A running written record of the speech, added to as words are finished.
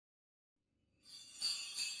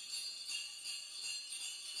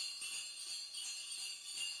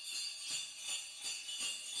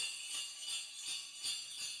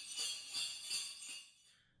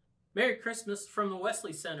Merry Christmas from the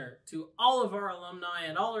Wesley Center to all of our alumni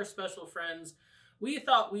and all our special friends. We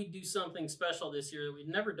thought we'd do something special this year that we'd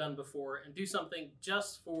never done before and do something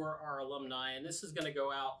just for our alumni. And this is going to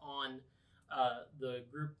go out on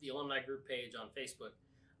the alumni group page on Facebook.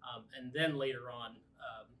 And then later on,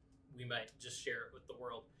 we might just share it with the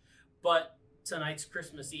world. But tonight's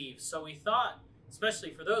Christmas Eve. So we thought,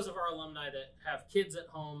 especially for those of our alumni that have kids at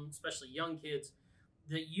home, especially young kids,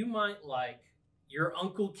 that you might like your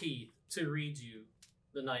Uncle Keith to read you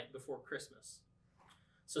the night before Christmas.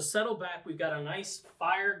 So settle back. We've got a nice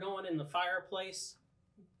fire going in the fireplace.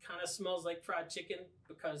 Kind of smells like fried chicken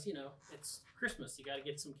because, you know, it's Christmas. You got to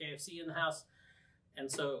get some KFC in the house.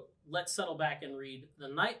 And so let's settle back and read The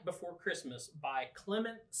Night Before Christmas by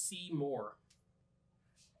Clement C. Moore.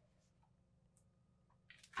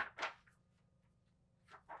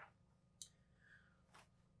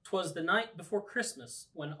 "'Twas the night before Christmas,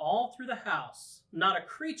 when all through the house not a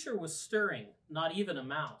creature was stirring, not even a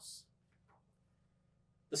mouse.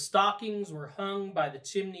 The stockings were hung by the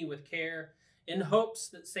chimney with care, in hopes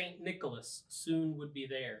that St. Nicholas soon would be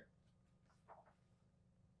there.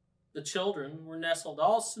 The children were nestled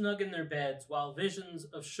all snug in their beds, while visions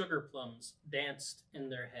of sugar plums danced in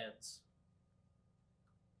their heads.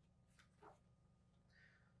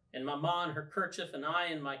 And Mamma in her kerchief and I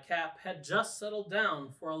in my cap had just settled down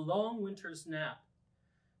for a long winter's nap,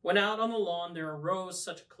 when out on the lawn there arose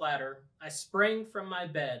such a clatter, I sprang from my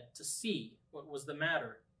bed to see what was the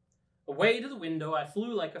matter. Away to the window I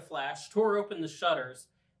flew like a flash, tore open the shutters,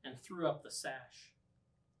 and threw up the sash.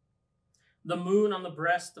 The moon on the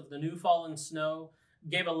breast of the new-fallen snow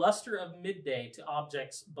gave a luster of midday to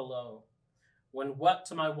objects below, when what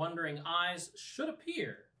to my wondering eyes should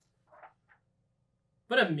appear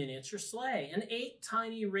but a miniature sleigh, and 8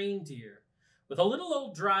 tiny reindeer, with a little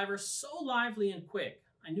old driver so lively and quick,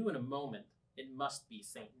 I knew in a moment it must be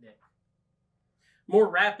St. Nick. More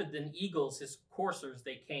rapid than eagles his coursers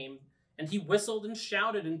they came, and he whistled and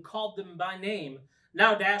shouted and called them by name.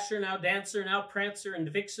 Now Dasher, now Dancer, now Prancer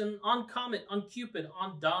and Vixen, on Comet, on Cupid,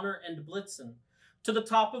 on Donner and Blitzen, to the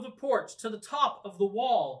top of the porch, to the top of the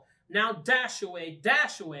wall, now dash away,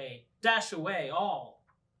 dash away, dash away all.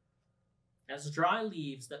 As dry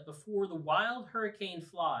leaves that before the wild hurricane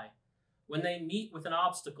fly, when they meet with an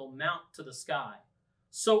obstacle mount to the sky,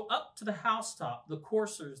 so up to the housetop the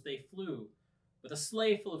coursers they flew, with a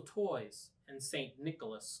sleigh full of toys, and St.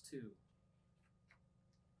 Nicholas too.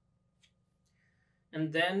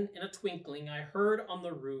 And then in a twinkling I heard on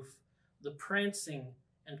the roof the prancing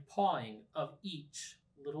and pawing of each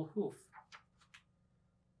little hoof.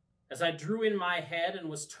 As I drew in my head and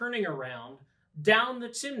was turning around, down the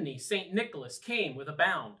chimney St. Nicholas came with a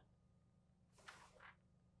bound.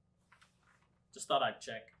 Just thought I'd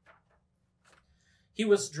check. He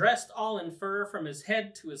was dressed all in fur from his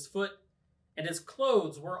head to his foot, and his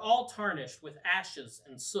clothes were all tarnished with ashes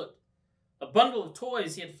and soot. A bundle of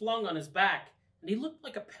toys he had flung on his back, and he looked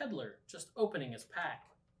like a peddler just opening his pack.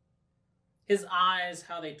 His eyes,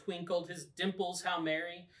 how they twinkled, his dimples, how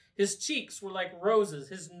merry. His cheeks were like roses,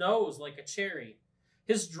 his nose like a cherry.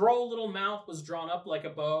 His droll little mouth was drawn up like a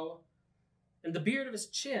bow, and the beard of his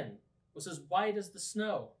chin was as white as the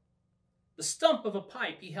snow. The stump of a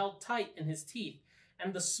pipe he held tight in his teeth,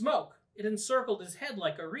 and the smoke, it encircled his head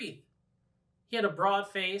like a wreath. He had a broad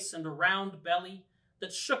face and a round belly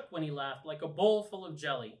that shook when he laughed like a bowl full of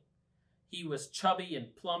jelly. He was chubby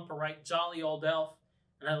and plump, a right jolly old elf,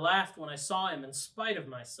 and I laughed when I saw him in spite of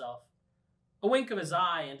myself. A wink of his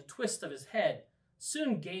eye and a twist of his head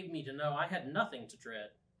soon gave me to know I had nothing to dread.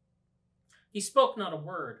 He spoke not a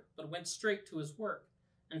word, but went straight to his work,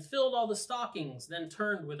 and filled all the stockings, then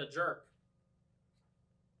turned with a jerk.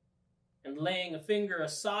 And laying a finger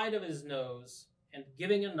aside of his nose, and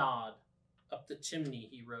giving a nod, up the chimney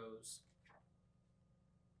he rose.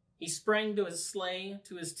 He sprang to his sleigh,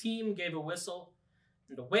 to his team gave a whistle,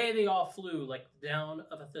 and away they all flew like the down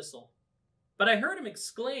of a thistle. But I heard him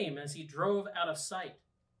exclaim as he drove out of sight,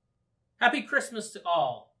 "Happy Christmas to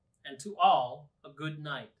all, and to all a good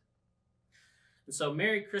night." And so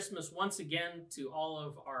Merry Christmas once again to all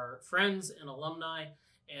of our friends and alumni,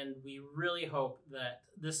 and we really hope that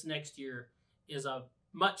this next year is a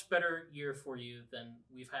much better year for you than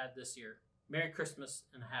we've had this year. Merry Christmas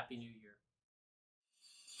and a Happy New Year.